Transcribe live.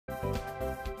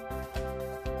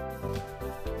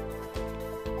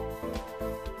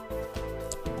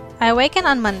I awaken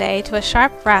on Monday to a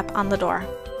sharp rap on the door.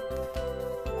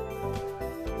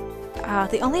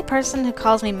 The only person who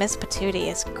calls me Miss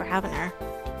Patootie is Grabiner.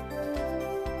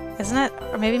 Isn't it?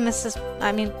 Or maybe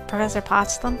Professor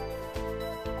Potsdam?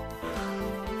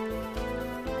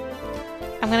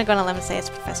 I'm gonna go on a limb and say it's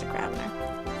Professor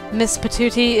Grabiner. Miss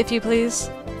Patootie, if you please.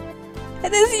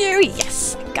 It is you!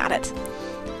 Yes! Got it.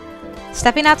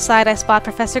 Stepping outside, I spot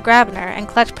Professor Grabiner and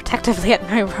clutch protectively at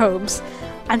my robes.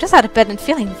 I'm just out of bed and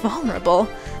feeling vulnerable.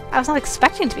 I was not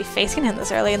expecting to be facing him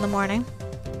this early in the morning.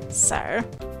 Sir.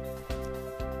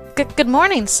 Good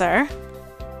morning, sir.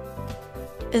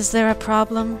 Is there a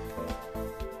problem?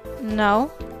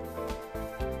 No.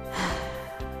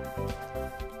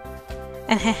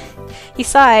 And he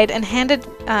sighed and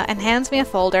hands me a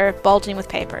folder bulging with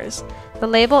papers. The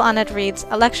label on it reads,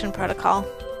 Election Protocol.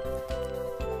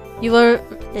 You will...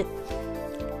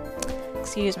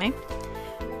 excuse me.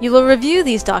 You will review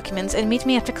these documents and meet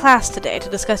me after class today to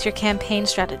discuss your campaign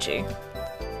strategy.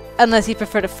 Unless you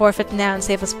prefer to forfeit now and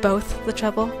save us both the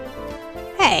trouble.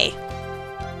 Hey!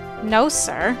 No,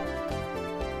 sir.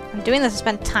 I'm doing this to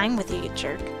spend time with you, you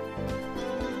jerk.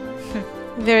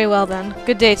 Very well then.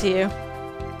 Good day to you.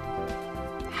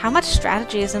 How much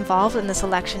strategy is involved in this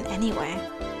election anyway?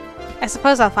 I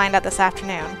suppose I'll find out this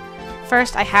afternoon.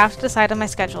 First, I have to decide on my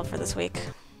schedule for this week.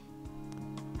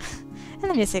 And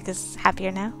the music is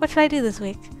happier now. What should I do this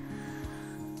week?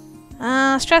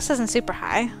 Stress isn't super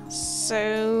high,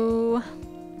 so...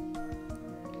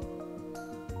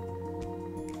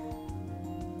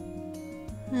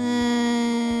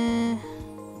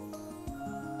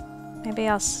 maybe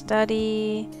I'll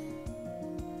study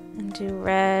and do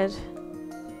red,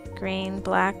 green,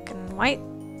 black, and white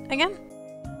again?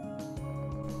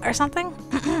 Or something?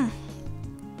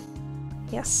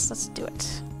 Yes, let's do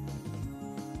it.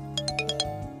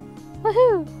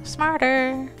 Woohoo!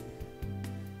 Smarter!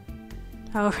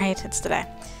 Oh right, it's today.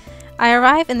 I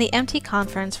arrive in the empty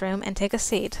conference room and take a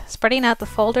seat, spreading out the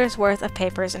folder's worth of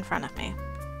papers in front of me.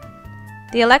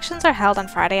 The elections are held on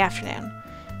Friday afternoon.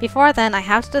 Before then, I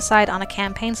have to decide on a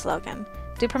campaign slogan,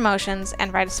 do promotions,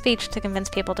 and write a speech to convince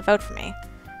people to vote for me.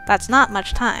 That's not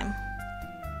much time.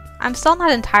 I'm still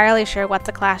not entirely sure what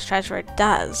the class treasurer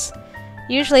does.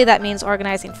 Usually that means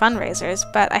organizing fundraisers,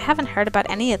 but I haven't heard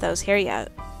about any of those here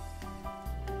yet.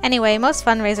 Anyway, most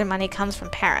fundraiser money comes from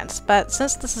parents, but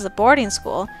since this is a boarding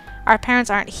school, our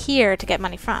parents aren't here to get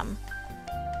money from.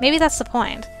 Maybe that's the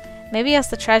point. Maybe as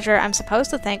the treasurer I'm supposed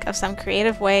to think of some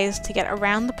creative ways to get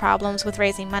around the problems with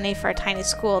raising money for a tiny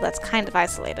school that's kind of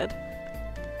isolated.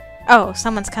 Oh,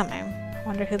 someone's coming. I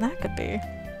wonder who that could be.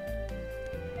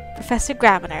 Professor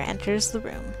Grabiner enters the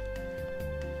room.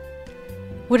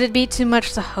 Would it be too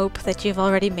much to hope that you've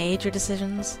already made your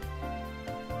decisions?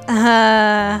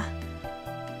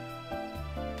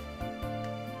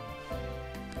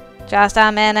 Just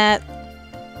a minute.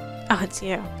 Oh, it's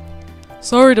you.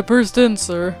 Sorry to burst in,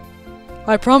 sir.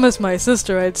 I promised my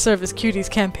sister I'd serve as Cutie's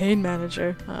campaign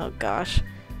manager. Oh, gosh.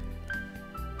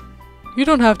 You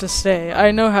don't have to stay.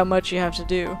 I know how much you have to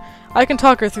do. I can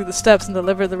talk her through the steps and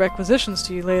deliver the requisitions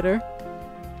to you later.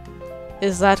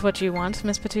 Is that what you want,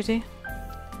 Miss Patootie?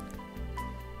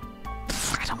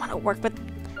 I don't want to work with...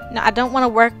 No, I don't want to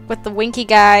work with the winky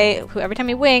guy who every time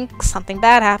he winks, something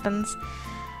bad happens.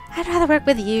 I'd rather work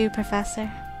with you,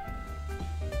 Professor.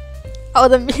 Oh,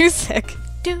 the music!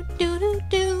 Do do do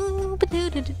do do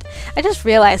do do. I just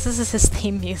realized this is his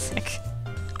theme music.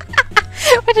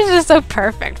 Which is just so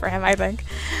perfect for him, I think.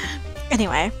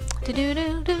 Anyway. Do do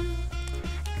do do.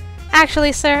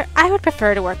 Actually, sir, I would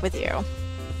prefer to work with you.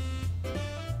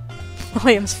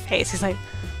 William's face, he's like,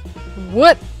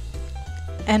 what?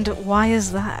 And why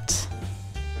is that?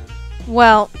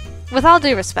 Well, with all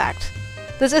due respect,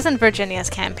 this isn't Virginia's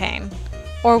campaign.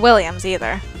 Or William's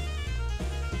either.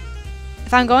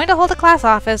 If I'm going to hold a class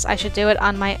office, I should do it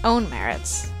on my own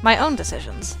merits, my own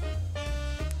decisions.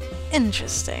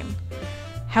 Interesting.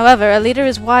 However, a leader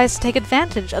is wise to take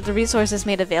advantage of the resources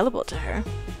made available to her.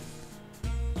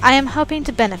 I am hoping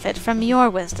to benefit from your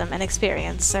wisdom and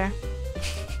experience, sir.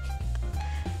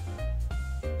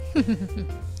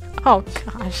 Oh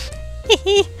gosh.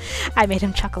 I made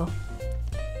him chuckle.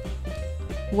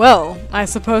 Well, I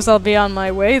suppose I'll be on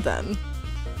my way then.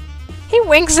 He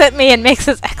winks at me and makes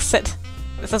his exit.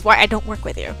 This is why I don't work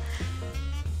with you.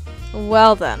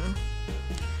 Well then.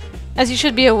 As you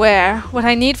should be aware, what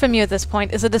I need from you at this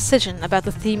point is a decision about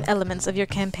the theme elements of your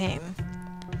campaign.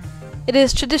 It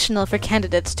is traditional for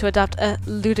candidates to adopt a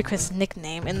ludicrous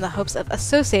nickname in the hopes of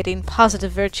associating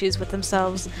positive virtues with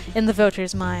themselves in the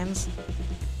voters' minds.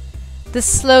 This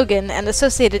slogan and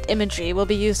associated imagery will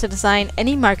be used to design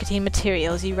any marketing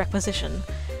materials you requisition.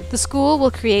 The school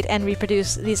will create and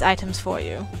reproduce these items for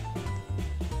you.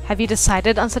 Have you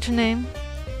decided on such a name?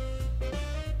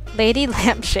 Lady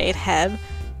Lampshade Head,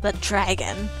 the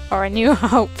Dragon, or A New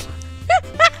Hope.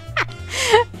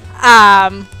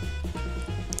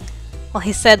 Well,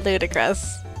 he said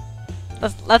ludicrous.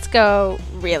 Let's go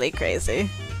really crazy.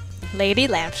 Lady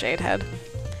Lampshade Head.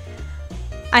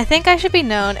 I think I should be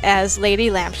known as Lady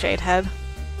Lampshade Head.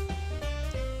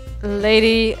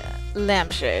 Lady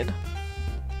Lampshade.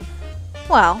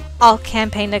 Well, all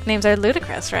campaign nicknames are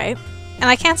ludicrous, right? And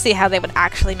I can't see how they would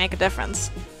actually make a difference.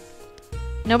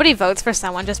 Nobody votes for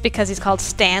someone just because he's called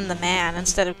Stan the Man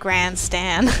instead of Grand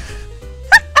Stan.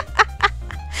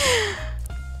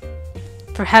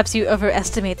 Perhaps you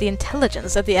overestimate the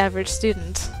intelligence of the average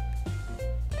student.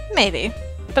 Maybe.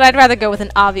 But I'd rather go with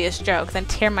an obvious joke than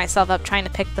tear myself up trying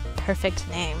to pick the perfect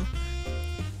name.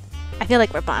 I feel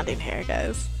like we're bonding here,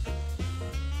 guys.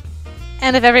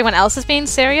 And if everyone else is being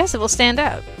serious, it will stand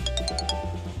out.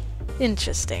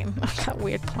 Interesting. I've got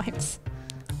weird points.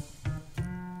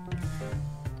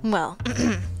 Well,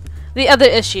 the other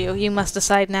issue you must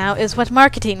decide now is what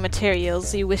marketing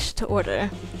materials you wish to order.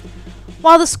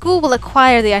 While the school will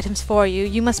acquire the items for you,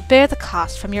 you must bear the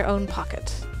cost from your own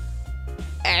pocket.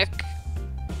 Eck.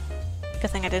 Good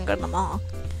thing I didn't go to the mall.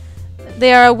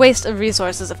 They are a waste of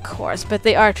resources, of course, but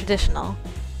they are traditional.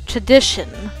 Tradition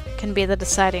can be the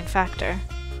deciding factor.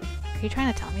 Are you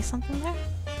trying to tell me something there?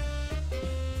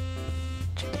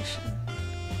 Tradition.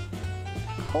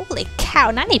 Holy cow,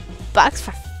 90 bucks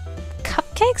for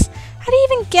cupcakes? How do you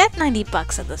even get 90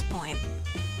 bucks at this point?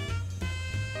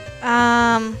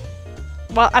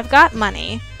 Well, I've got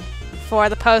money for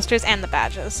the posters and the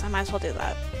badges. I might as well do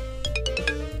that.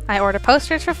 I order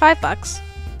posters for $5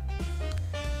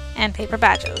 and paper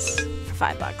badges for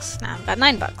 $5. Now I've got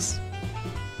 $9.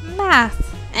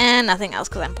 Math and nothing else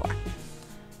because I'm poor.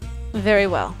 Very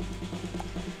well.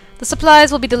 The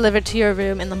supplies will be delivered to your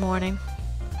room in the morning.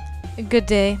 Good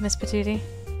day, Miss Patootie.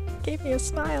 Gave me a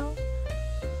smile.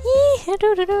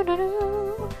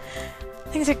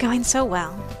 Things are going so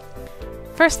well.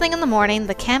 First thing in the morning,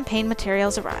 the campaign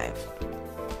materials arrive.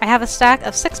 I have a stack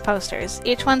of 6 posters,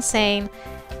 each one saying,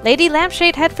 Lady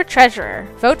Lampshade Head for Treasurer,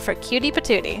 vote for Cutie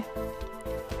Patootie.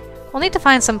 We'll need to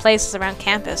find some places around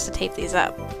campus to tape these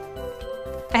up.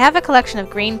 I have a collection of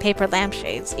green paper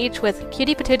lampshades, each with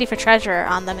Cutie Patootie for Treasurer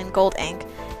on them in gold ink,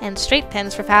 and straight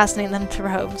pins for fastening them to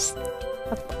robes.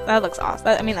 That looks awesome.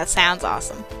 That sounds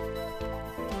awesome.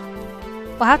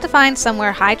 We'll have to find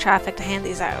somewhere high traffic to hand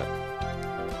these out.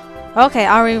 Okay,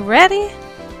 are we ready?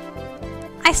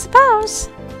 I suppose.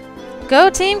 Go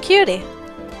Team Cutie!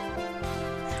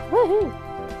 Woohoo!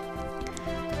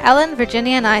 Ellen,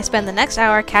 Virginia, and I spend the next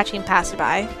hour catching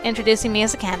passerby, introducing me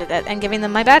as a candidate, and giving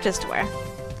them my badges to wear.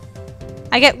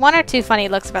 I get 1 or 2 funny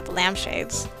looks about the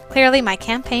lampshades. Clearly, my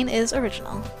campaign is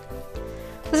original.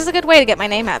 This is a good way to get my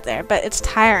name out there, but it's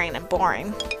tiring and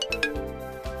boring.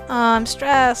 Oh, I'm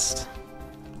stressed.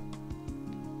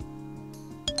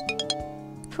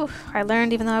 Whew, I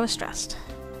learned even though I was stressed.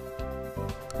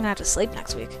 I'm gonna have to sleep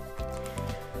next week.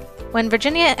 When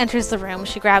Virginia enters the room,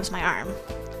 she grabs my arm.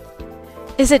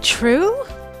 Is it true?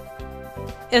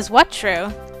 Is what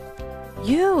true?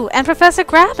 You and Professor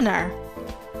Grabiner.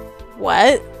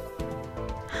 What?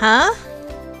 Huh?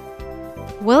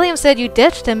 William said you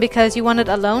ditched him because you wanted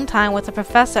alone time with the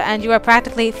professor and you were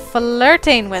practically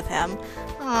flirting with him.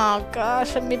 Oh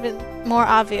gosh, I'm even more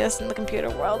obvious in the computer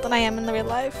world than I am in the real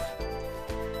life.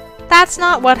 That's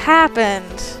not what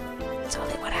happened. It's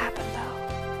only what happened,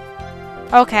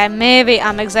 though. Okay, maybe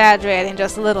I'm exaggerating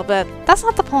just a little bit. That's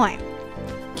not the point.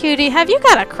 Cutie, have you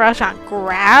got a crush on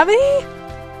Grabby?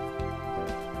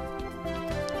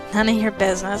 None of your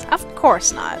business. Of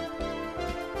course not.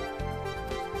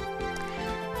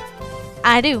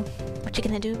 I do. What you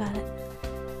gonna do about it?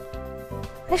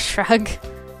 I shrug.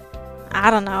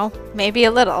 I don't know. Maybe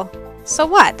a little. So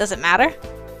what? Does it matter?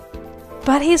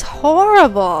 But he's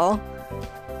horrible.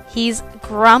 He's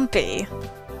grumpy.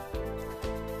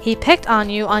 He picked on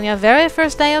you on your very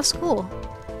first day of school.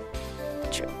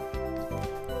 True.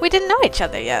 We didn't know each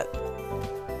other yet.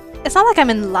 It's not like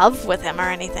I'm in love with him or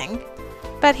anything.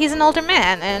 But he's an older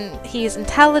man, and he's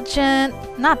intelligent,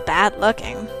 not bad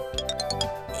looking.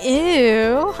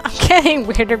 Ew. I'm getting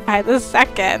weirder by the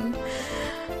second.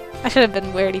 I should have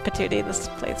been weirdy patootie this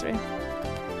playthrough.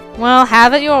 Well,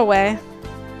 have it your way.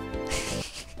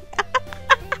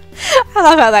 I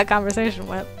love how that conversation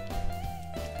went.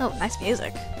 Oh, nice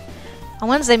music. On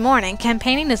Wednesday morning,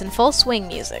 campaigning is in full swing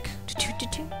music.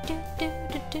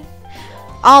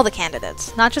 All the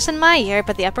candidates, not just in my year,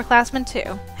 but the upperclassmen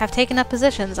too, have taken up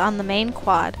positions on the main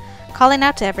quad, calling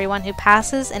out to everyone who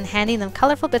passes and handing them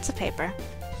colorful bits of paper.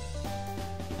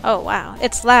 Oh wow,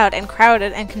 it's loud and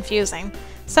crowded and confusing.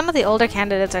 Some of the older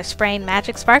candidates are spraying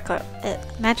magic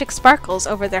sparkles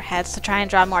over their heads to try and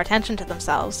draw more attention to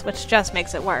themselves, which just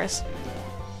makes it worse.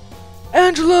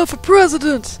 Angela for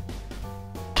president!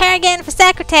 Kerrigan for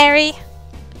secretary!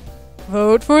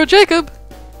 Vote for Jacob!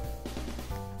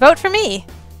 Vote for me!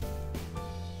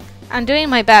 I'm doing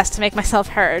my best to make myself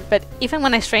heard, but even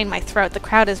when I strain my throat, the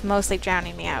crowd is mostly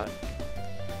drowning me out.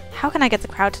 How can I get the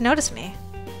crowd to notice me?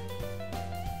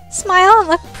 Smile and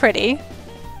look pretty.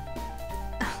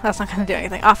 That's not gonna do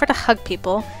anything. Offer to hug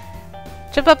people.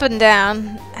 Jump up and down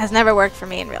has never worked for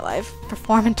me in real life.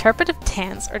 Perform interpretive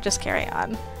dance or just carry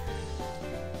on.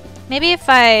 Maybe if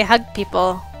I hug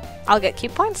people, I'll get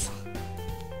cute points?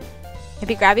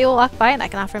 Maybe Grabby will walk by and I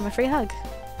can offer him a free hug.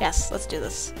 Yes, let's do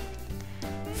this.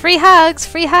 Free hugs!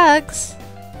 Free hugs!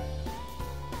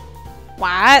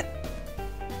 What?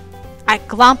 I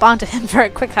glomp onto him for a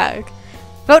quick hug.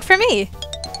 Vote for me!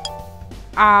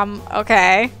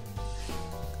 Okay.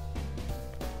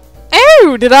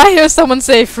 Oh, did I hear someone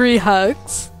say free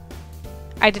hugs?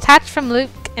 I detach from Luke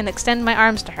and extend my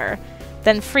arms to her,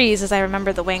 then freeze as I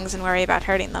remember the wings and worry about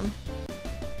hurting them.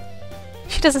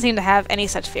 She doesn't seem to have any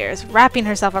such fears, wrapping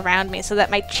herself around me so that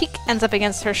my cheek ends up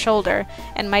against her shoulder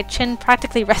and my chin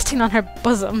practically resting on her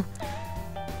bosom.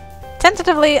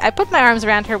 Tentatively, I put my arms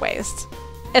around her waist.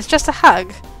 It's just a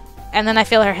hug, and then I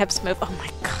feel her hips move. Oh my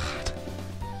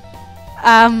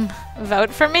god.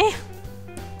 Vote for me?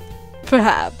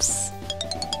 Perhaps.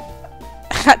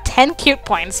 I got 10 cute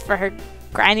points for her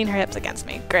grinding her hips against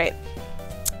me. Great.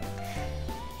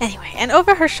 Anyway, and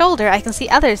over her shoulder I can see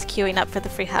others queuing up for the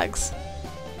free hugs.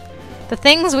 The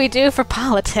things we do for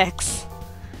politics.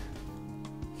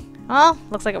 Well,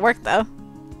 looks like it worked though.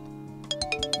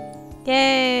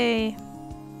 Yay!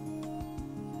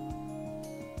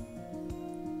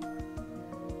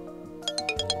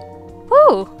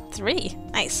 Woo! 3.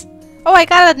 Nice. Oh, I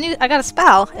got a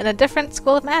spell in a different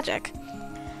school of magic.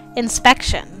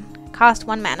 Inspection. Cost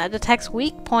 1 mana. Detects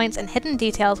weak points and hidden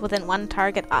details within one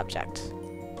target object.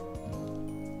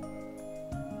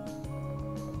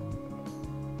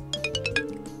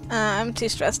 I'm too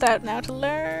stressed out now to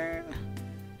learn.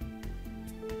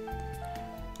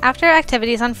 After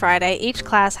activities on Friday, each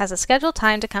class has a scheduled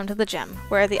time to come to the gym,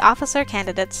 where the officer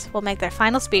candidates will make their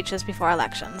final speeches before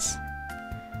elections.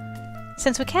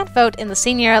 Since we can't vote in the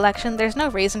senior election, there's no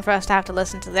reason for us to have to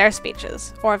listen to their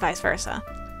speeches, or vice versa.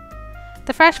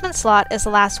 The freshman slot is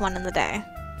the last one in the day.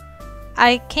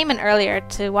 I came in earlier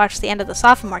to watch the end of the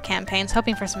sophomore campaigns,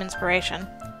 hoping for some inspiration.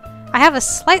 I have a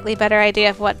slightly better idea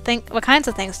of what kinds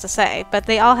of things to say, but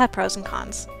they all have pros and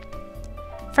cons.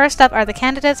 First up are the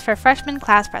candidates for freshman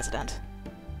class president.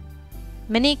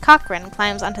 Minnie Cochran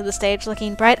climbs onto the stage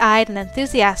looking bright-eyed and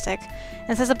enthusiastic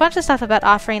and says a bunch of stuff about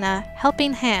offering a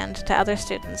helping hand to other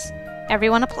students.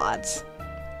 Everyone applauds.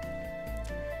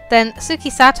 Then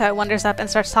Suki Sato wanders up and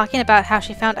starts talking about how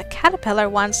she found a caterpillar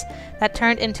once that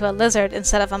turned into a lizard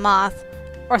instead of a moth,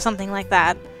 or something like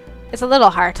that. It's a little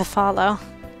hard to follow.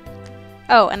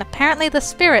 Oh, and apparently the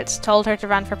spirits told her to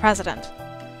run for president.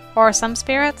 Or some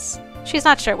spirits? She's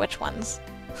not sure which ones.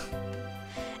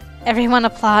 Everyone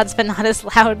applauds, but not as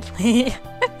loudly.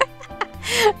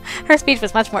 Her speech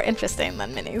was much more interesting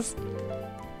than Minnie's.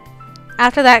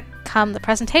 After that come the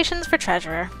presentations for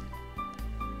treasurer.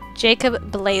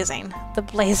 Jacob Blazing, the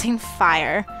blazing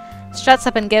fire, struts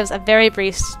up and gives a very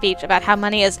brief speech about how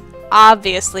money is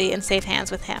obviously in safe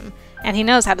hands with him, and he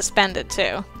knows how to spend it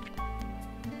too.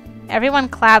 Everyone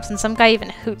claps and some guy even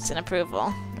hoots in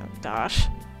approval. Oh gosh.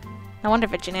 No wonder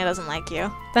Virginia doesn't like you.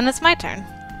 Then it's my turn.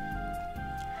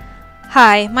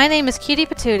 Hi, my name is Cutie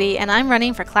Patootie, and I'm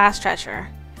running for class treasurer.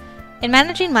 In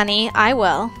managing money, I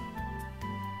will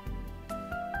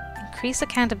increase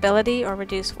accountability or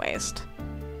reduce waste.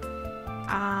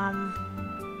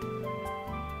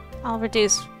 I'll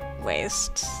reduce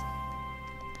waste.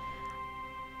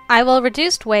 I will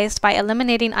reduce waste by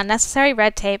eliminating unnecessary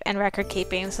red tape and record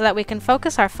keeping so that we can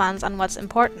focus our funds on what's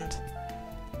important.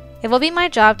 It will be my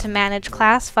job to manage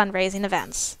class fundraising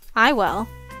events. I will...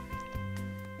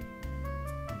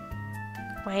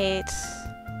 Wait,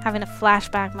 having a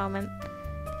flashback moment.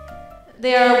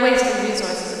 They are a waste of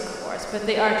resources, of course, but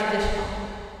they are traditional.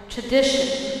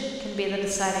 Tradition can be the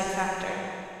deciding factor.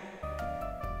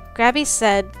 Grabby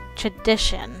said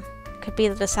tradition could be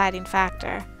the deciding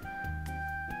factor.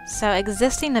 So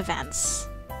existing events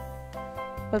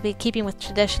would be keeping with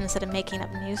tradition instead of making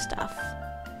up new stuff.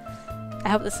 I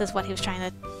hope this is what he was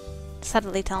trying to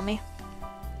subtly tell me.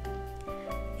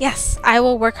 Yes, I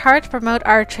will work hard to promote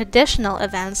our traditional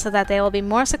events so that they will be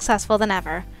more successful than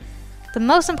ever. The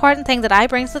most important thing that I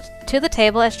bring to the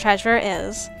table as treasurer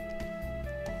is...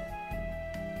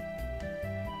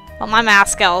 Well, my math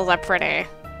skills are pretty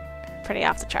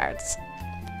off the charts.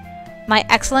 My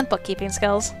excellent bookkeeping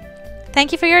skills.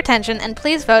 Thank you for your attention, and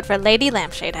please vote for Lady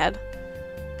Lampshade Head.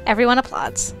 Everyone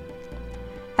applauds.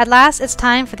 At last, it's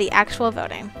time for the actual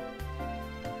voting.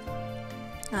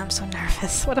 Oh, I'm so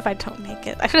nervous. What if I don't make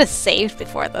it? I should have saved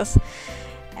before this.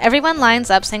 Everyone lines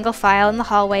up single file in the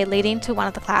hallway leading to one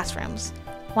of the classrooms.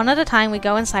 One at a time, we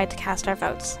go inside to cast our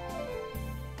votes.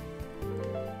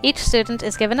 Each student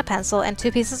is given a pencil and 2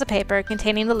 pieces of paper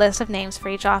containing the list of names for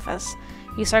each office.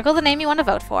 You circle the name you want to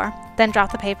vote for, then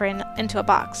drop the paper into a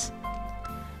box.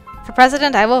 For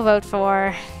president, I will vote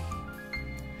for...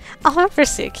 I'll vote for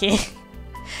Suki.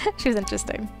 She was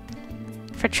interesting.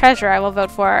 For treasurer, I will vote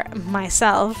for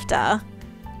myself, duh.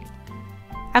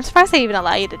 I'm surprised they even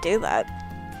allow you to do that.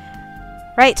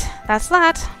 Right, that's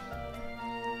that.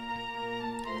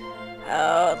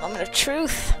 Oh, moment of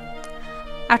truth.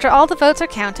 After all the votes are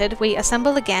counted, we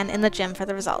assemble again in the gym for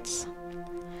the results.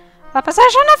 The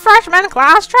position of freshman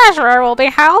class treasurer will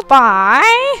be held by...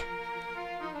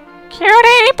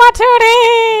 Cutie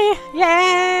Patootie!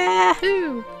 Yeah!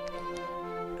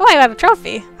 Oh, I got a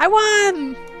trophy. I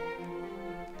won!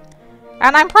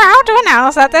 And I'm proud to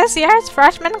announce that this year's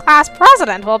freshman class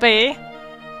president will be...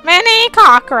 Minnie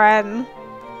Cochran!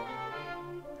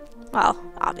 Well,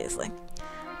 obviously.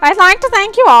 I'd like to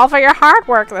thank you all for your hard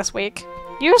work this week.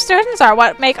 You students are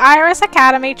what make Iris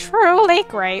Academy truly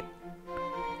great.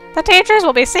 The teachers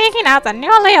will be seeking out the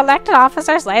newly elected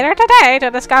officers later today to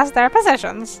discuss their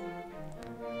positions.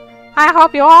 I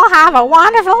hope you all have a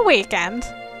wonderful weekend.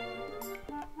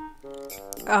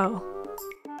 Oh.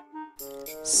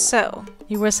 So,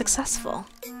 you were successful.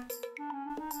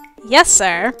 Yes,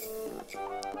 sir.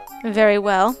 Very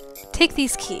well. Take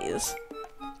these keys.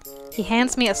 He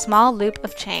hands me a small loop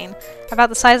of chain, about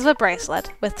the size of a bracelet,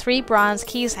 with 3 bronze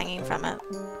keys hanging from it.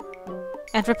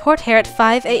 And report here at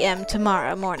 5 a.m.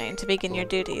 tomorrow morning to begin your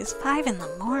duties. 5 in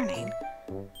the morning?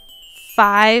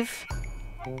 5?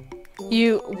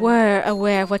 You were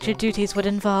aware of what your duties would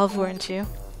involve, weren't you?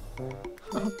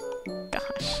 Oh,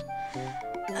 gosh.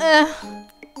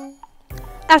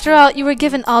 After all, you were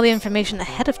given all the information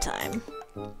ahead of time.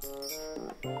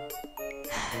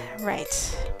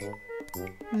 Right.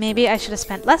 Maybe I should have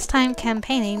spent less time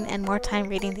campaigning and more time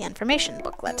reading the information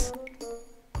booklet.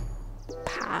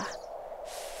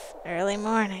 Early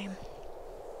morning.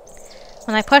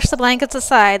 When I push the blankets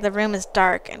aside, the room is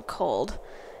dark and cold.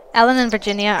 Ellen and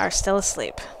Virginia are still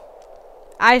asleep.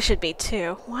 I should be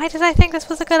too. Why did I think this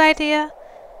was a good idea?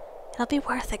 It'll be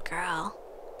worth it, girl.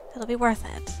 It'll be worth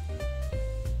it.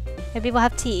 Maybe we'll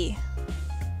have tea.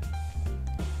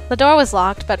 The door was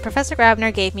locked, but Professor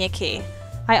Grabiner gave me a key.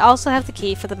 I also have the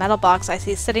key for the metal box I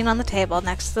see sitting on the table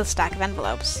next to the stack of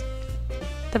envelopes.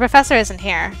 The professor isn't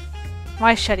here.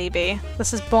 Why should he be?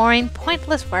 This is boring,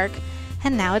 pointless work,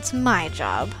 and now it's my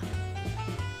job.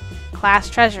 Class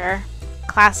treasurer.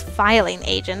 Class filing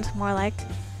agent, more like.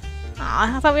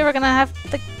 Aw, I thought we were gonna have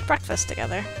the breakfast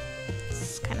together.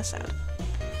 It's kinda sad.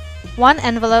 1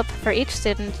 envelope for each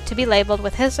student to be labeled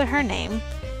with his or her name.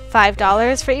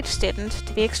 $5 for each student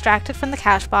to be extracted from the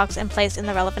cash box and placed in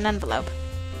the relevant envelope.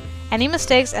 Any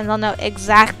mistakes and they'll know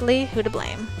exactly who to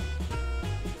blame.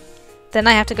 Then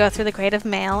I have to go through the grade of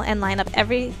mail and line up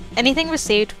anything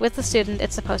received with the student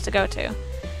it's supposed to go to.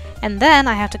 And then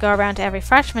I have to go around to every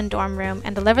freshman dorm room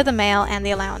and deliver the mail and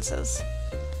the allowances.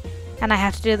 And I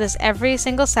have to do this every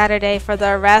single Saturday for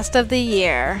the rest of the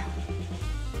year.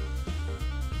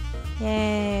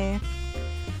 Yay.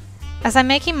 As I'm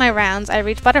making my rounds, I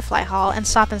reach Butterfly Hall and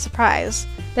stop in surprise.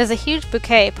 There's a huge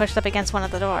bouquet pushed up against one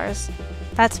of the doors.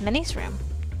 That's Minnie's room.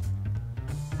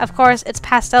 Of course, it's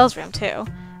Pastel's room too.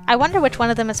 I wonder which one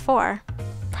of them is for.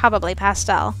 Probably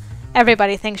Pastel.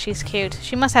 Everybody thinks she's cute.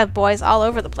 She must have boys all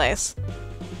over the place.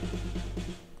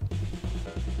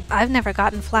 I've never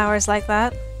gotten flowers like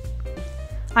that.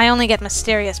 I only get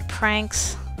mysterious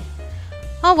pranks.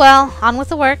 Oh well, on with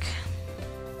the work.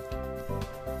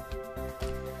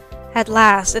 At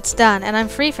last, it's done, and I'm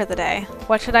free for the day.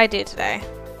 What should I do today?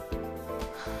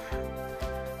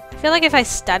 I feel like if I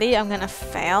study, I'm gonna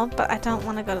fail, but I don't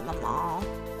want to go to the mall.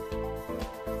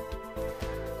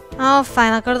 Oh,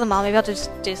 fine, I'll go to the mall. Maybe I'll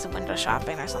just do some window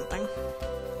shopping or something.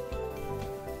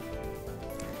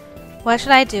 What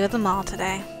should I do at the mall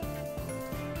today?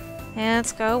 Yeah,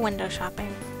 let's go window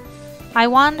shopping. I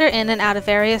wander in and out of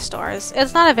various stores.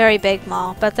 It's not a very big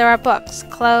mall, but there are books,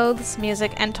 clothes,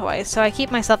 music, and toys, so I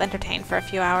keep myself entertained for a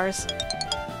few hours.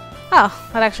 Oh,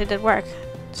 that actually did work.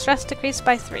 Stress decreased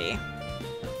by 3.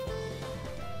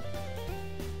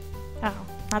 Oh,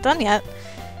 not done yet.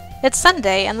 It's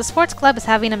Sunday, and the sports club is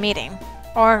having a meeting.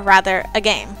 Or rather, a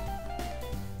game.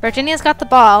 Virginia's got the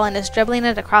ball and is dribbling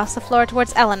it across the floor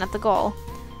towards Ellen at the goal.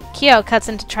 Kyo cuts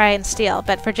in to try and steal,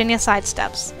 but Virginia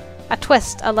sidesteps. A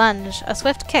twist, a lunge, a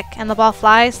swift kick, and the ball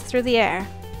flies through the air.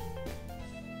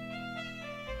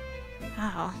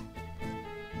 Oh.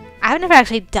 I've never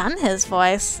actually done his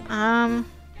voice.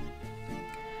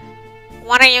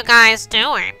 What are you guys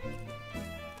doing?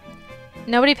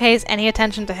 Nobody pays any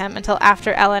attention to him until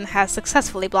after Ellen has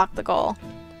successfully blocked the goal.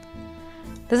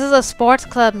 This is a sports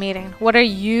club meeting. What are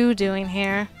you doing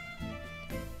here?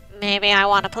 Maybe I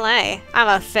want to play. I'm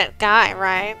a fit guy,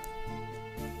 right?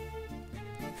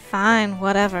 Fine,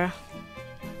 whatever.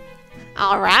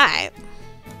 Alright.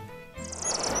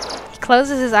 He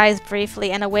closes his eyes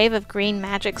briefly and a wave of green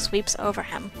magic sweeps over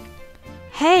him.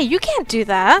 Hey, you can't do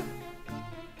that!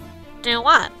 Do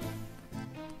what?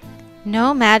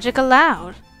 No magic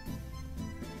allowed.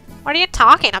 What are you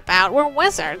talking about? We're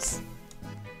wizards.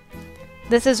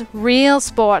 This is real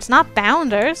sports, not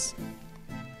bounders.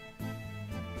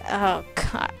 Oh,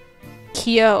 God.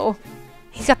 Kyo.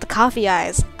 He's got the coffee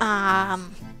eyes.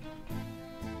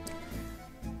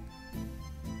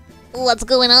 What's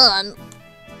going on?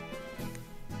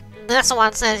 This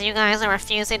one says you guys are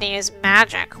refusing to use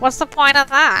magic. What's the point of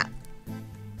that?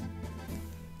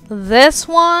 This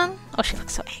one? Oh, she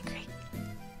looks so angry.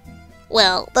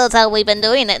 Well, that's how we've been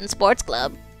doing it in sports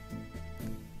club.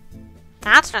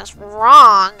 That's just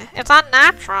wrong. It's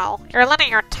unnatural. You're letting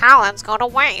your talents go to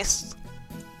waste.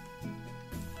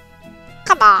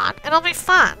 Come on, it'll be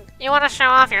fun. You want to show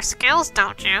off your skills,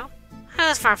 don't you?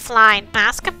 Who's for flying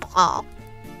basketball?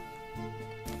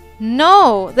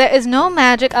 No, there is no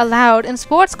magic allowed in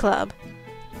sports club.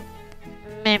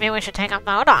 Maybe we should take a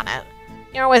vote on it.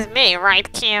 You're with me,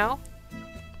 right, Q?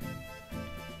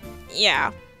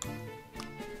 Yeah.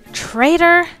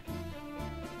 Traitor?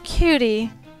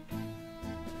 Cutie.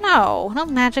 No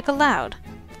magic allowed.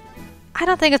 I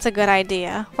don't think it's a good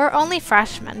idea. We're only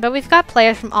freshmen, but we've got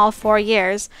players from all 4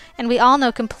 years, and we all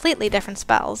know completely different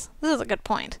spells. This is a good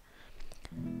point.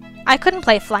 I couldn't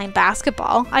play flying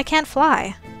basketball. I can't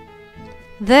fly.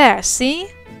 There, see?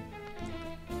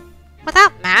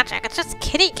 Without magic, it's just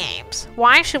kiddie games.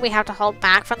 Why should we have to hold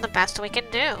back from the best we can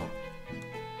do?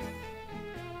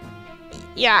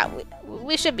 Yeah,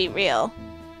 we should be real.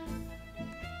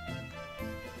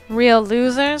 Real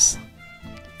losers?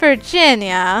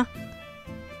 Virginia?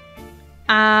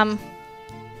 Because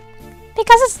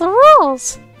it's the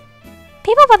rules.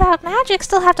 People without magic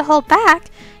still have to hold back.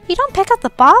 You don't pick up the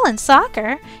ball in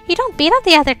soccer. You don't beat up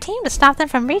the other team to stop them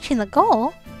from reaching the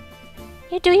goal.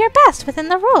 You do your best within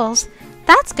the rules.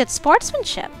 That's good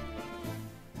sportsmanship.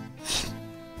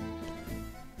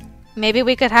 Maybe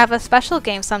we could have a special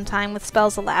game sometime with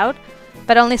spells allowed,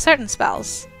 but only certain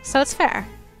spells, so it's fair.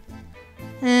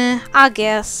 I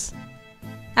guess.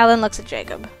 Ellen looks at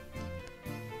Jacob.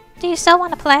 Do you still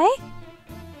want to play?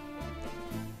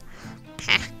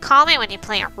 Call me when you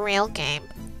play a real game.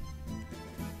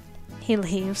 He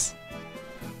leaves.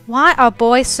 Why are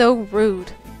boys so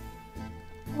rude?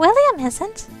 William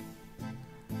isn't.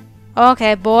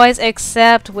 Okay, boys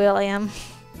except William.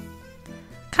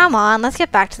 Come on, let's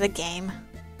get back to the game.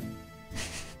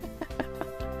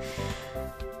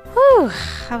 Whew,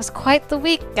 that was quite the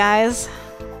week, guys.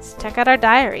 Let's check out our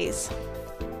diaries.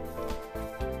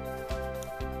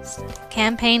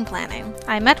 Campaign planning.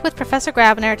 I met with Professor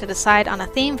Grabiner to decide on a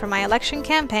theme for my election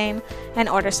campaign and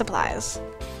order supplies.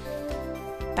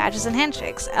 Badges and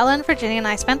handshakes. Ellen, Virginia, and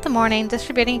I spent the morning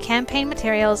distributing campaign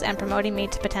materials and promoting me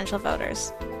to potential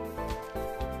voters.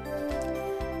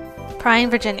 Prying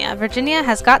Virginia. Virginia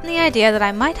has gotten the idea that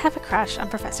I might have a crush on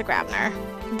Professor Grabiner. ...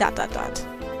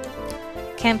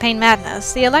 Campaign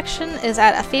madness. The election is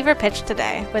at a fever pitch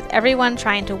today, with everyone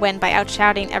trying to win by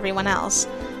outshouting everyone else.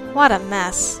 What a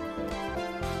mess.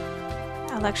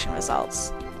 Election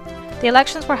results. The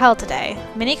elections were held today.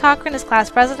 Minnie Cochran is class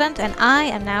president, and I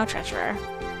am now treasurer.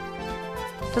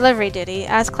 Delivery duty.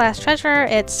 As class treasurer,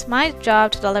 it's my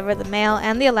job to deliver the mail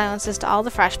and the allowances to all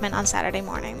the freshmen on Saturday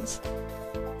mornings.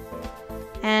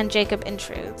 And Jacob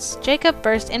intrudes. Jacob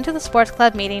burst into the sports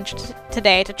club meeting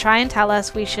today to try and tell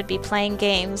us we should be playing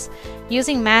games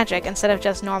using magic instead of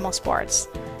just normal sports.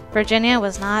 Virginia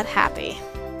was not happy.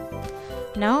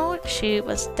 No, she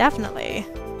was definitely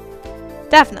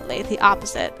the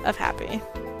opposite of happy.